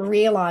without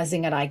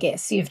realizing it, I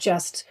guess. You've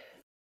just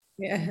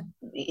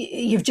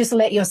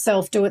let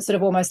yourself do it sort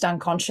of almost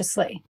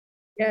unconsciously.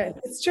 Yeah,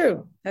 it's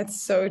true.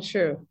 That's so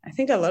true. I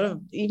think a lot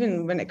of,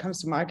 even when it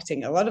comes to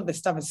marketing, a lot of this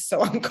stuff is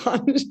so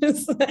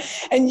unconscious.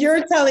 And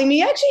you're telling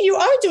me, actually, you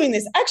are doing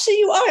this. Actually,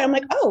 you are. I'm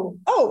like, oh,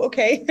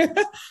 okay.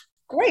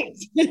 Great.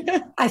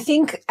 I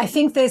think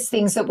there's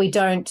things that we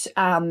don't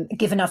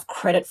give enough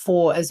credit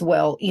for as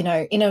well. In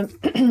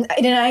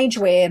an age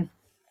where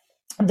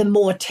the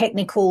more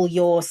technical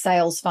your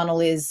sales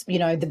funnel is,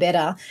 the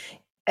better.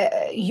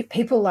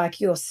 People like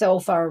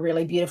yourself are a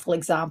really beautiful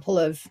example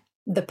of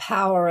the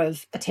power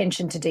of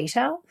attention to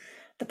detail,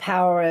 the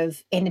power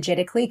of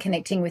energetically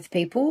connecting with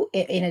people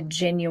in a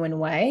genuine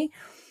way.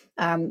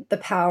 the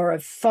power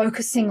of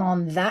focusing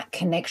on that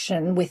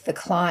connection with the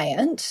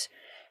client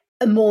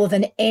more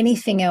than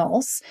anything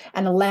else,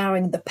 and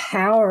allowing the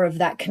power of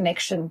that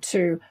connection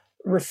to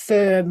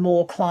refer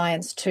more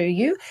clients to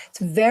you. It's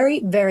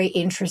very, very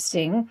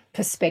interesting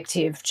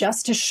perspective,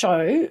 just to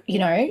show,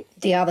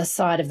 the other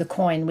side of the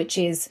coin, which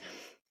is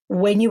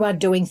when you are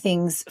doing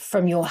things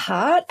from your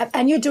heart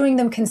and you're doing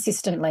them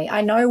consistently. I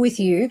know with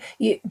you,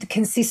 the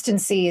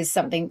consistency is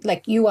something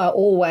like you are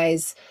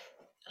always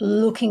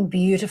looking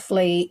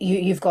beautifully.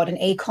 You've got an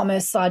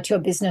e-commerce side to your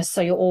business,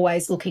 so you're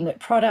always looking at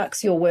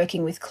products, you're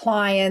working with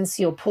clients,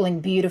 you're pulling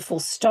beautiful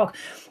stock.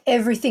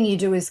 Everything you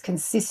do is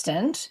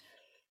consistent,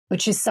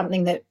 which is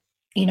something that,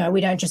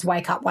 we don't just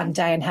wake up one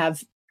day and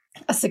have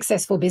a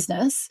successful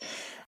business. It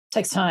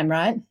takes time,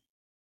 right?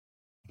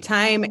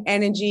 Time,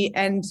 energy.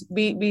 And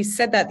we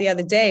said that the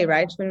other day,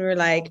 right? When we were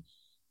like,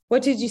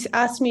 what did you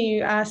ask me?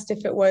 You asked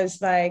if it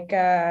was like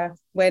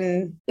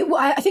when...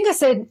 I think I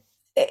said,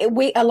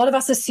 a lot of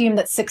us assume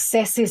that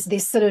success is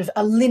this sort of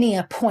a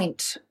linear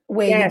point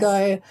where you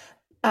go,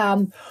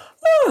 oh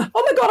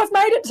my God, I've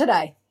made it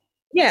today.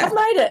 Yeah. I've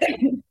made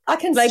it. I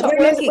can like stop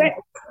working.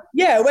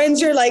 When's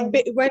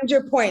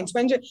your point?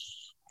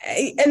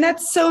 And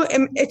that's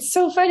it's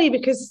so funny,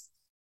 because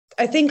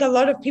I think a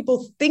lot of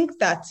people think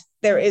that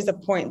there is a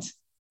point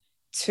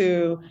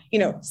to,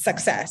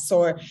 success,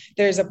 or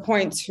there's a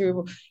point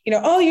to,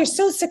 oh, you're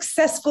so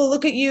successful.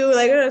 Look at you.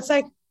 Like, it's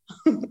like,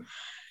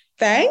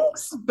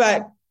 thanks.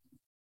 But,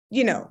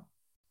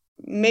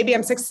 maybe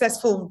I'm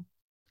successful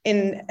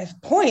in a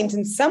point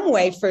in some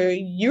way for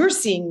you're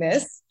seeing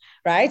this,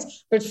 right?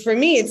 But for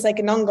me, it's like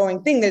an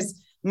ongoing thing.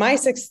 My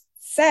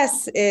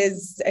success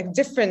is a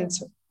different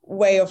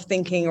way of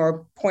thinking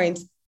or point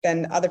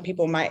than other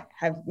people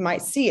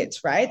might see it,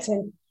 right?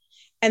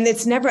 And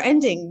it's never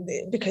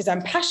ending, because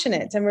I'm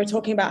passionate, and we're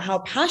talking about how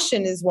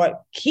passion is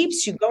what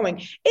keeps you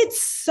going. It's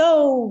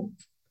so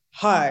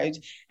hard.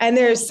 And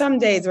there's some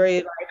days where you're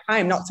like,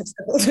 I'm not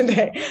successful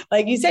today.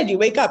 Like you said, you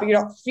wake up,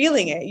 you're not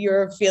feeling it.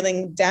 You're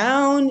feeling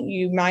down.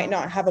 You might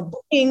not have a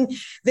booking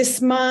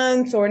this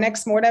month or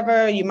next month,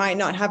 whatever. You might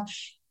not have,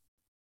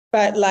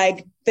 but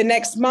like the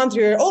next month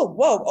you're, oh,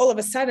 whoa, all of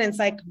a sudden it's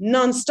like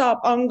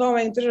nonstop,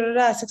 ongoing,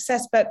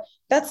 success. But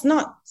that's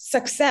not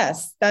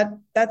success.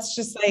 That's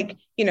just like,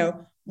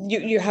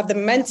 you have the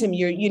momentum,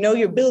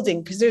 you're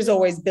building, because there's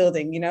always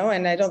building,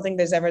 and I don't think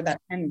there's ever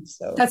that end.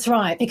 So that's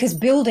right, because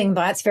building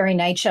by its very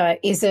nature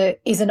is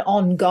an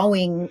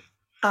ongoing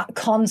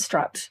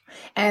construct.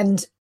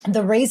 And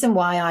the reason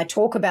why I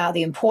talk about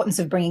the importance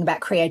of bringing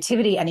back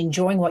creativity and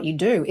enjoying what you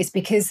do is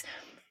because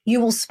you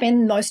will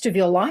spend most of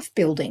your life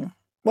building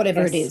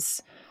whatever it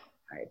is.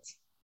 Right.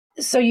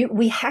 So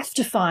we have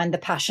to find the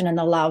passion and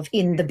the love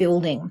in the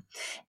building.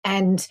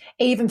 And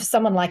even for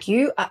someone like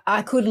you,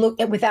 I could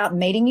look at, without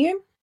meeting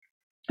you,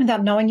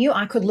 without knowing you,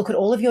 I could look at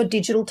all of your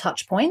digital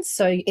touch points,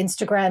 so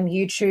Instagram,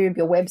 YouTube,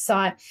 your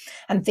website,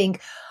 and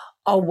think,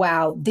 oh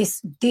wow,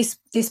 this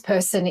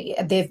person,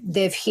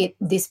 they've hit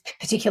this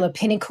particular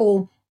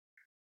pinnacle.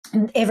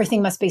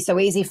 Everything must be so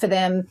easy for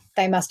them.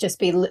 They must just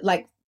be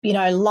like,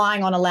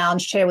 lying on a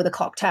lounge chair with a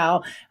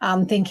cocktail,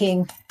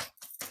 thinking,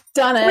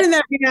 done it. Wouldn't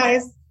that be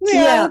nice?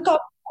 Yeah.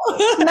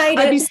 Made it.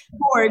 I'd be so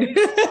bored.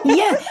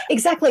 Yeah,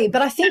 exactly.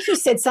 But I think you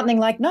said something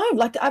like, no,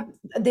 like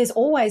there's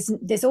always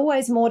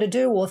more to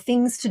do, or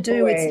things to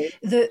do. Always.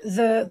 It's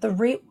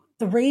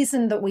the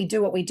reason that we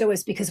do what we do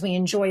is because we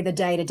enjoy the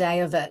day-to-day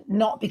of it,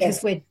 not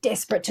because we're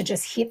desperate to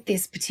just hit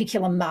this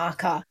particular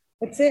marker.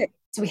 That's it.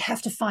 So we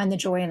have to find the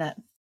joy in it.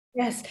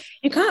 Yes.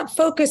 You can't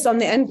focus on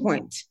the end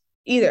point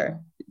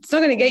either. It's not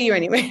going to get you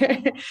anywhere.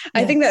 Yeah.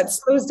 I think that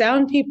slows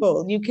down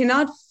people. You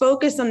cannot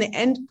focus on the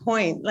end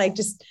point. Like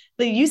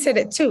you said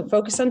it too,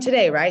 focus on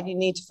today, right? You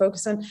need to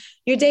focus on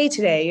your day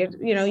today,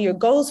 your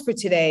goals for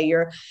today,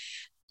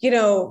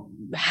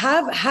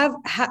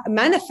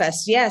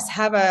 manifest. Yes.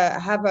 Have a,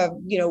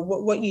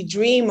 what you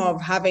dream of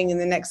having in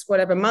the next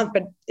whatever month,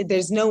 but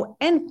there's no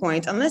end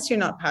point unless you're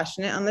not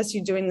passionate, unless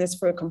you're doing this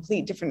for a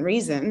complete different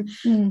reason.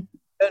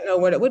 Don't know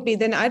what it would be,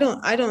 then I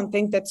don't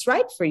think that's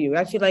right for you.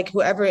 I feel like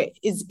whoever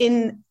is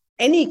in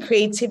any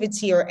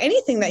creativity or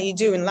anything that you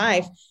do in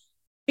life,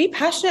 be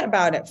passionate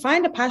about it.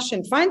 Find a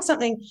passion, find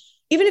something,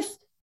 even if,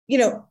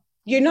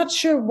 you're not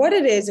sure what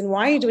it is and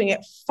why you're doing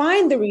it,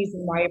 find the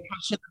reason why you're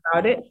passionate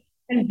about it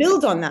and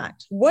build on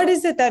that. What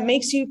is it that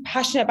makes you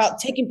passionate about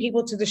taking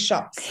people to the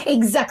shops?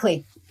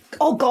 Exactly.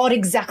 Oh God,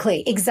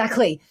 exactly.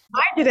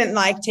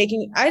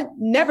 I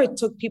never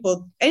took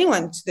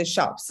anyone to the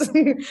shops,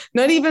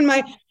 not even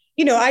I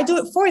do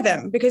it for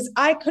them, because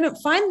I couldn't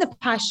find the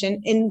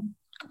passion in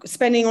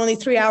spending only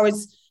 3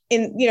 hours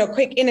in,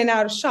 quick in and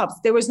out of shops.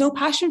 There was no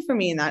passion for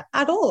me in that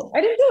at all.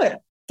 I didn't do it.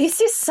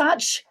 This is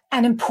such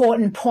an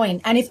important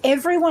point. And if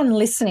everyone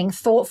listening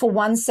thought for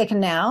 1 second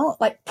now,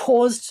 like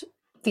paused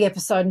the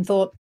episode and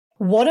thought,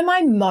 what am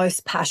I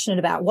most passionate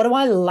about? What do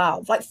I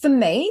love? Like for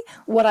me,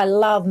 what I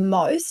love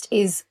most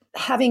is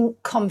having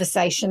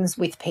conversations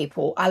with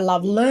people. I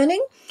love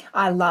learning.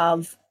 I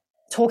love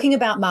talking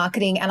about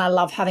marketing, and I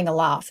love having a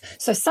laugh.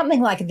 So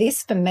something like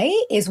this for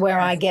me is where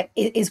I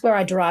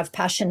derive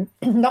passion,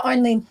 not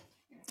only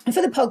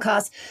for the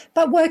podcast,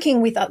 but working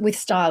with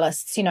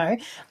stylists,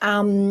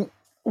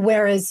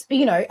 whereas,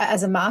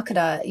 as a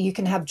marketer, you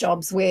can have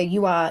jobs where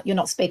you're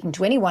not speaking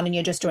to anyone and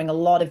you're just doing a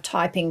lot of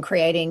typing,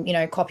 creating,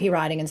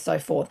 copywriting and so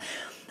forth.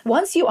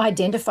 Once you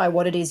identify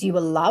what it is you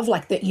will love,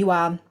 like that you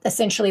are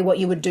essentially what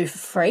you would do for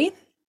free,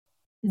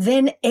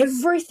 then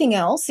everything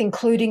else,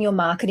 including your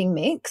marketing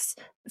mix,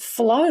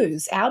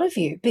 flows out of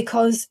you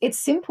because it's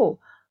simple.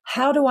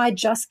 How do I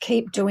just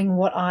keep doing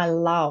what I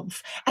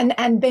love?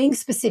 And being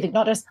specific,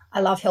 not just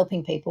I love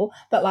helping people,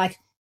 but like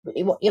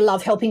you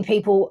love helping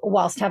people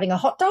whilst having a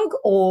hot dog,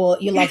 or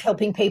you love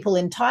helping people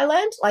in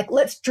Thailand. Like,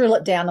 let's drill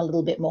it down a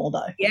little bit more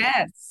though.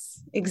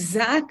 Yes,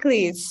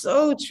 exactly. It's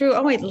so true.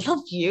 Oh, I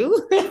love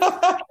you.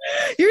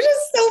 You're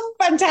just so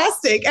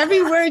fantastic.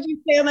 Every word you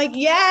say, I'm like,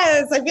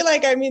 yes. I feel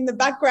like I'm in the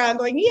background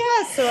going,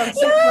 yes. So I'm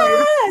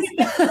so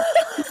excited.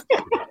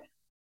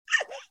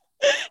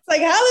 It's like,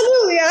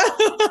 hallelujah.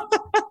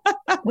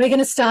 We're going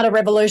to start a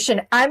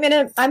revolution. I'm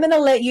going to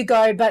let you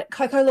go, but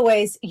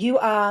Coco-Louise, you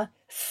are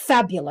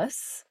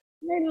fabulous.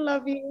 I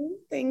love you.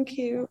 Thank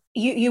you.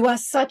 You are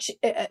such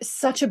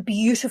a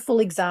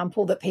beautiful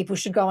example that people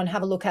should go and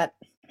have a look at.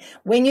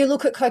 When you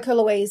look at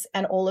Coco-Louise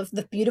and all of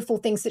the beautiful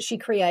things that she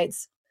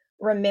creates,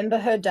 remember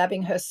her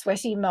dabbing her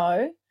sweaty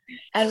mo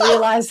and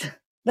realize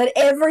that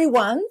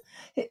everyone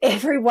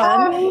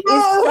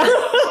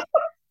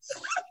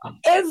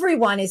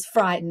is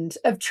frightened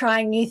of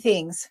trying new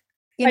things.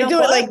 I do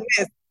it like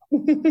this.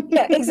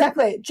 Yeah,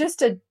 exactly.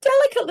 Just a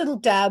delicate little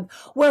dab.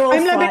 We're all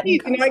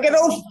frightened. I get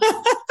all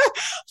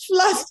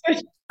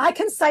flustered. I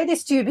can say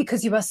this to you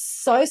because you are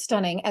so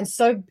stunning and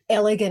so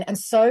elegant and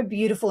so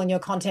beautiful in your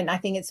content. I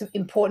think it's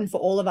important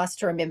for all of us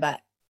to remember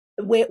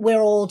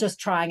we're all just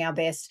trying our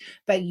best,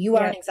 but you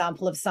are an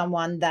example of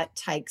someone that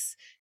takes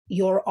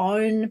your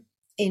own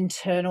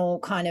internal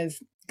kind of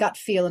gut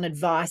feel and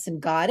advice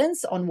and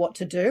guidance on what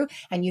to do,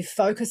 and you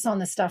focus on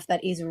the stuff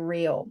that is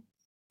real.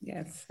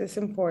 Yes, it's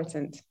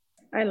important.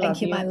 I love you.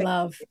 Thank you, my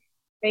love.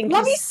 Thank you.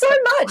 Love you so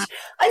much.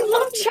 I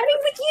love chatting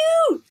with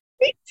you.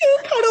 Me too,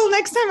 Cuddle.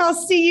 Next time I'll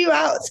see you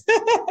out.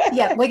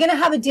 Yeah, we're going to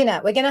have a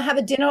dinner. We're going to have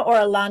a dinner or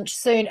a lunch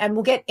soon, and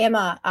we'll get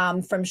Emma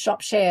from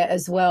ShopShare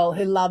as well,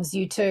 who loves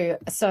you too.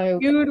 So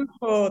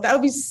beautiful. That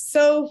would be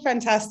so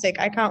fantastic.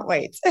 I can't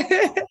wait.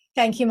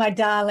 Thank you, my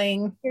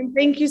darling. And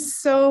thank you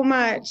so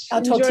much.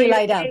 I'll talk to you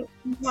later.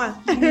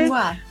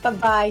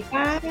 Bye-bye.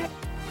 Bye.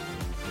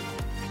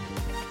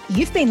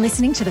 You've been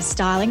listening to the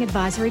Styling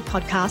Advisory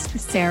Podcast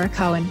with Sarah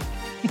Cohen.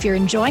 If you're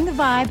enjoying the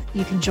vibe,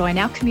 you can join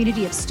our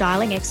community of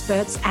styling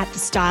experts at the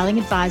Styling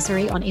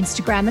Advisory on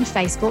Instagram and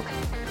Facebook.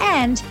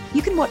 And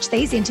you can watch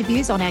these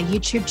interviews on our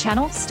YouTube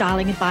channel,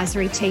 Styling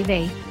Advisory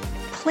TV.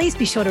 Please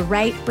be sure to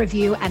rate,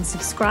 review, and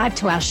subscribe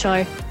to our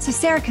show so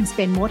Sarah can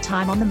spend more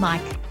time on the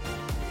mic.